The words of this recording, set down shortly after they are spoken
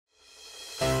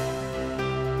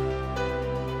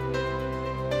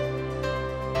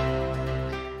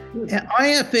At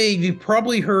IFA, you've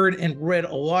probably heard and read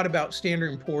a lot about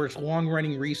Standard & Poor's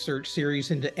long-running research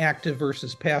series into active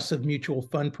versus passive mutual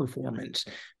fund performance.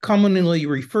 Commonly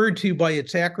referred to by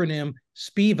its acronym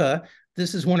SPIVA,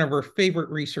 this is one of our favorite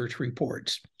research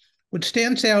reports. What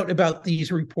stands out about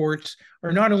these reports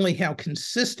are not only how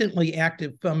consistently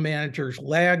active fund managers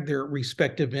lag their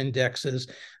respective indexes,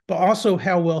 but also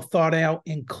how well thought out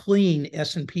and clean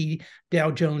S&P Dow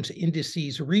Jones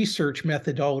Indices research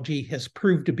methodology has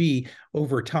proved to be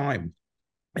over time.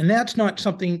 And that's not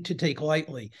something to take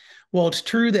lightly. While it's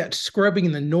true that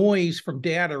scrubbing the noise from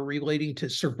data relating to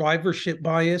survivorship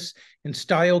bias and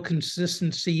style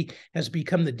consistency has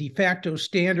become the de facto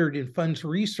standard in funds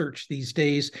research these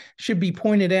days, should be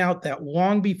pointed out that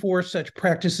long before such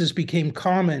practices became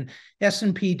common,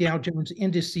 S&P Dow Jones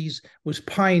Indices was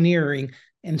pioneering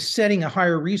and setting a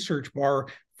higher research bar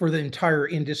for the entire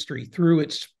industry through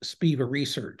its SPIVA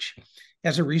research.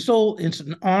 As a result, it's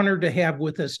an honor to have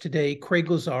with us today Craig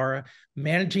Lazzara,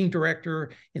 Managing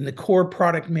Director in the Core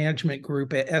Product Management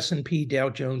Group at S&P Dow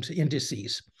Jones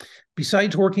Indices.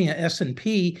 Besides working at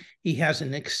S&P, he has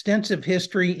an extensive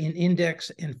history in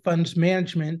index and funds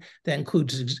management that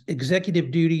includes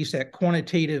executive duties at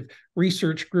quantitative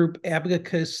research group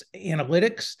Abacus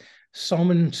Analytics,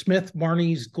 Salomon Smith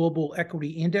Barney's Global Equity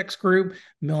Index Group,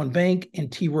 Mellon Bank,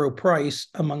 and T. Rowe Price,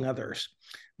 among others.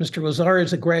 Mr. Lazzara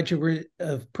is a graduate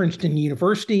of Princeton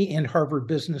University and Harvard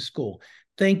Business School.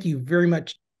 Thank you very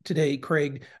much today,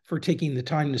 Craig, for taking the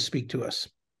time to speak to us.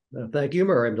 Thank you,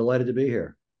 Murray. I'm delighted to be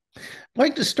here. I'd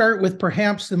like to start with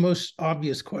perhaps the most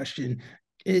obvious question.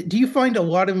 Do you find a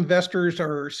lot of investors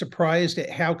are surprised at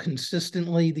how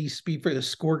consistently these SPIVA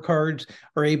scorecards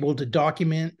are able to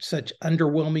document such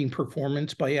underwhelming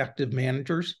performance by active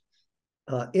managers?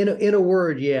 In a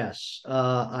word, yes.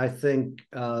 I think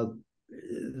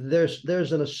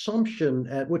there's an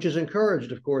assumption, which is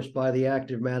encouraged, of course, by the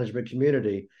active management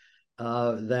community,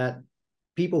 that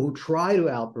people who try to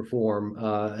outperform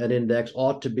an index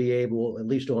ought to be able, at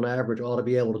least on average, ought to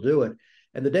be able to do it.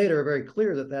 And the data are very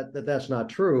clear that that's not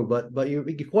true, but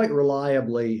you quite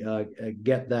reliably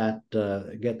get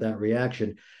that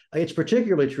reaction. It's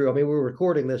particularly true. I mean, we're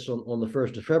recording this on the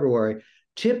 1st of February.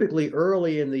 Typically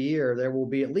early in the year, there will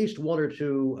be at least one or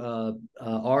two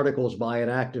articles by an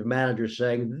active manager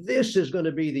saying, this is going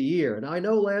to be the year. And I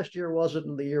know last year wasn't,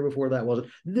 and the year before that wasn't.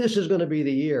 This is going to be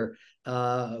the year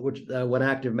when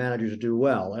active managers do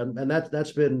well. And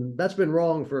that's been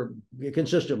wrong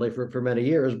consistently for many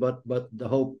years, but the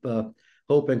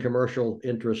hope and commercial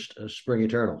interest spring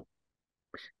eternal.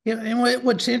 Yeah, and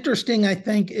what's interesting, I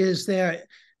think, is that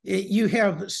you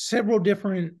have several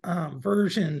different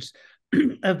versions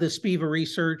of the SPIVA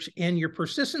research, and your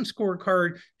persistence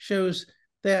scorecard shows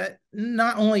that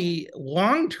not only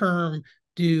long-term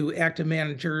do active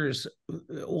managers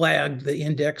lag the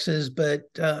indexes, but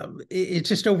it's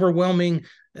just overwhelming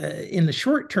in the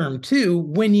short term too,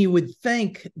 when you would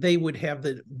think they would have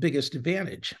the biggest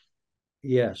advantage.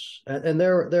 Yes, and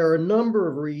there are a number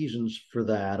of reasons for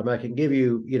that. I mean, I can give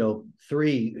you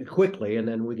three quickly, and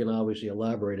then we can obviously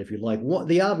elaborate if you'd like.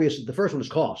 The first one is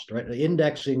cost, right? The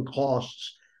indexing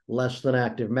costs less than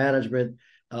active management.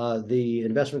 The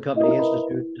Investment Company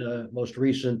Institute most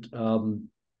recent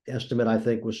estimate, I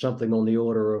think, was something on the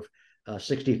order of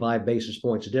 65 basis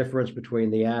points difference between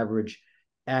the average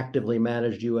actively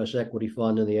managed U.S. equity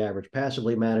fund and the average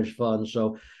passively managed fund.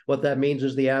 So what that means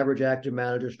is the average active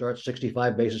manager starts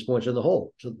 65 basis points in the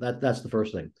hole. So that's the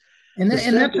first thing. And that's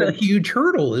a huge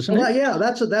hurdle, isn't it? Yeah,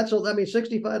 I mean,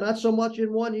 65, not so much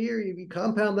in 1 year. You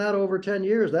compound that over 10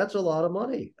 years, that's a lot of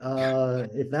money. Even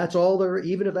if that's all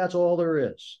there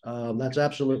is, that's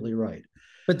absolutely right.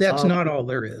 But that's not all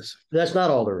there is. That's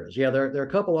not all there is. Yeah, there are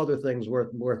a couple other things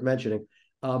worth mentioning.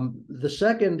 The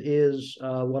second is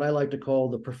what I like to call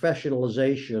the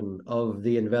professionalization of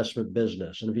the investment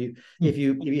business. And if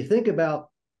you think about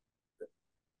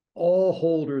all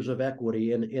holders of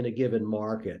equity in a given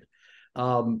market,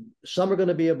 some are going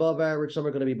to be above average, some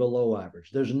are going to be below average.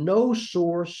 There's no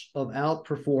source of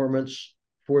outperformance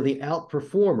for the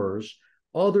outperformers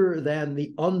other than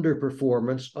the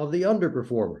underperformance of the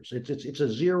underperformers. It's a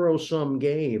zero-sum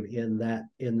game in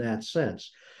that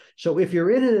sense. So if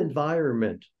you're in an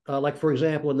environment, like for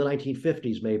example, in the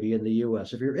 1950s, maybe in the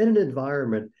US, if you're in an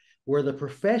environment where the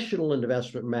professional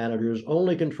investment managers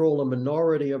only control a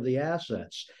minority of the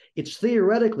assets, it's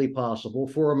theoretically possible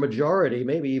for a majority,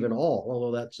 maybe even all,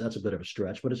 although that's a bit of a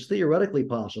stretch, but it's theoretically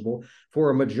possible for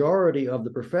a majority of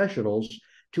the professionals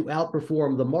to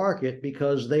outperform the market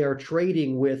because they are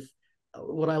trading with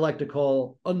what I like to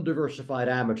call undiversified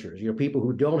amateurs, people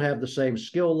who don't have the same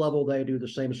skill level they do, the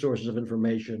same sources of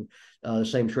information, the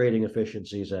same trading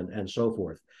efficiencies, and so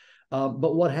forth.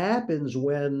 But what happens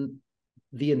when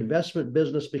the investment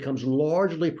business becomes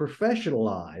largely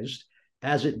professionalized,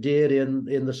 as it did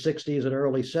in the 60s and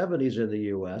early 70s in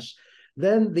the US,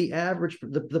 then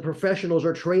the professionals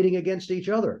are trading against each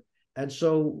other. And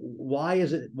so why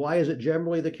is it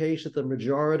generally the case that the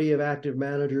majority of active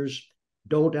managers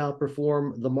don't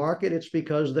outperform the market? It's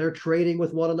because they're trading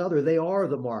with one another. They are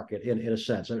the market in a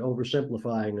sense, and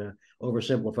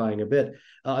oversimplifying a bit.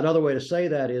 Another way to say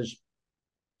that is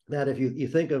that if you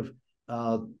think of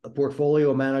a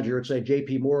portfolio manager at, say,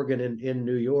 J.P. Morgan in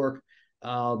New York,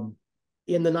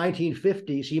 in the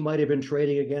 1950s, he might have been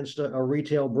trading against a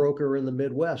retail broker in the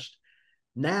Midwest.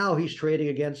 Now he's trading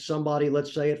against somebody,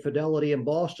 let's say, at Fidelity in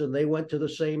Boston. They went to the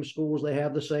same schools. They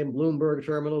have the same Bloomberg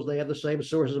terminals. They have the same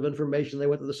sources of information. They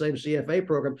went to the same CFA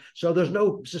program. So there's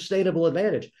no sustainable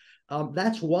advantage.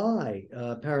 That's why,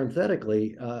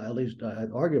 parenthetically, at least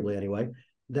arguably anyway,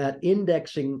 that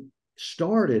indexing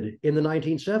started in the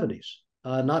 1970s,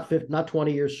 not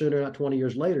 20 years sooner, not 20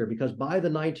 years later, because by the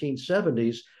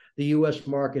 1970s, the U.S.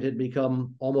 market had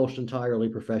become almost entirely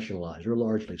professionalized, or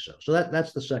largely so. So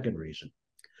that's the second reason.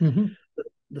 Mm-hmm.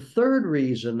 The third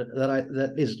reason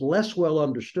that is less well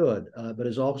understood, but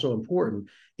is also important,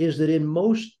 is that in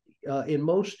most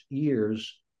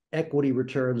years, equity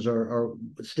returns are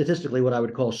statistically what I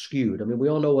would call skewed. I mean, we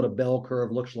all know what a bell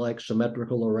curve looks like,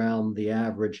 symmetrical around the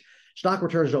average. Stock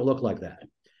returns don't look like that.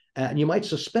 And you might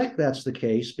suspect that's the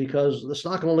case because the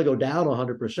stock can only go down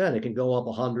 100%. It can go up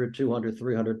 100, 200,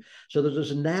 300. So there's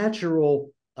this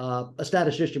natural, a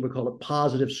statistician would call it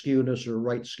positive skewness or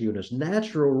right skewness,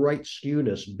 natural right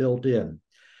skewness built in.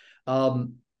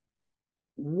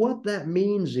 What that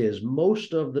means is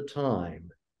most of the time,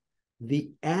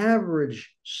 the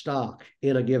average stock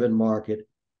in a given market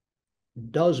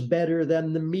does better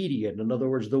than the median. In other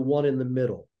words, the one in the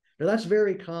middle. Now that's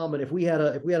very common. If we had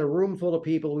a room full of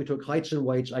people, we took heights and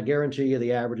weights, I guarantee you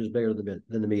the average is bigger than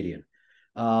the median.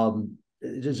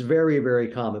 It's very, very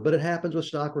common, but it happens with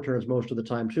stock returns most of the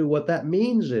time too. What that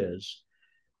means is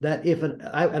that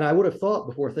I would have thought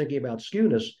before thinking about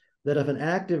skewness, that if an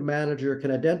active manager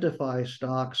can identify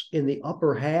stocks in the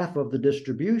upper half of the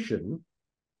distribution,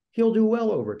 he'll do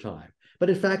well over time. But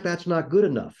in fact, that's not good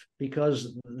enough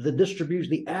because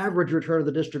the average return of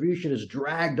the distribution is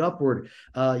dragged upward,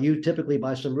 typically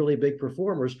by some really big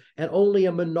performers, and only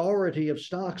a minority of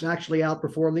stocks actually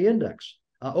outperform the index.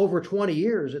 Over 20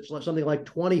 years, it's something like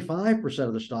 25%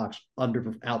 of the stocks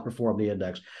outperform the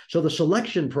index. So the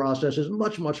selection process is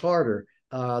much, much harder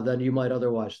than you might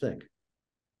otherwise think.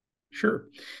 Sure.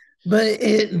 But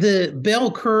the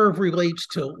bell curve relates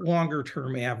to longer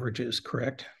term averages,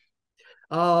 correct?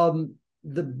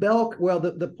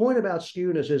 The point about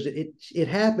skewness is it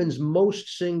happens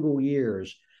most single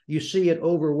years. You see it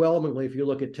overwhelmingly if you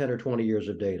look at 10 or 20 years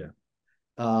of data.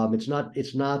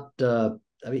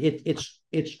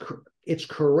 It's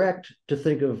correct to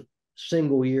think of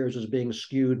single years as being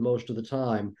skewed most of the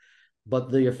time,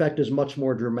 but the effect is much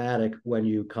more dramatic when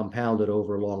you compound it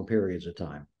over long periods of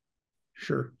time.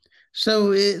 Sure.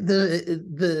 So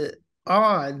the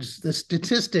odds, the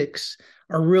statistics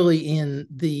are really in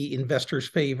the investor's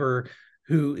favor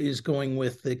who is going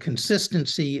with the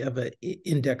consistency of an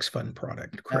index fund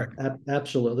product, correct?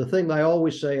 Absolutely. The thing I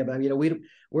always say about,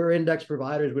 we're index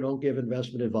providers, we don't give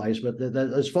investment advice, but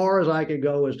as far as I can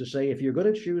go is to say, if you're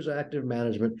going to choose active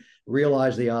management,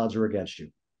 realize the odds are against you.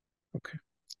 Okay.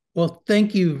 Well,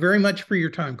 thank you very much for your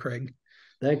time, Craig.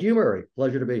 Thank you, Murray.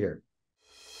 Pleasure to be here.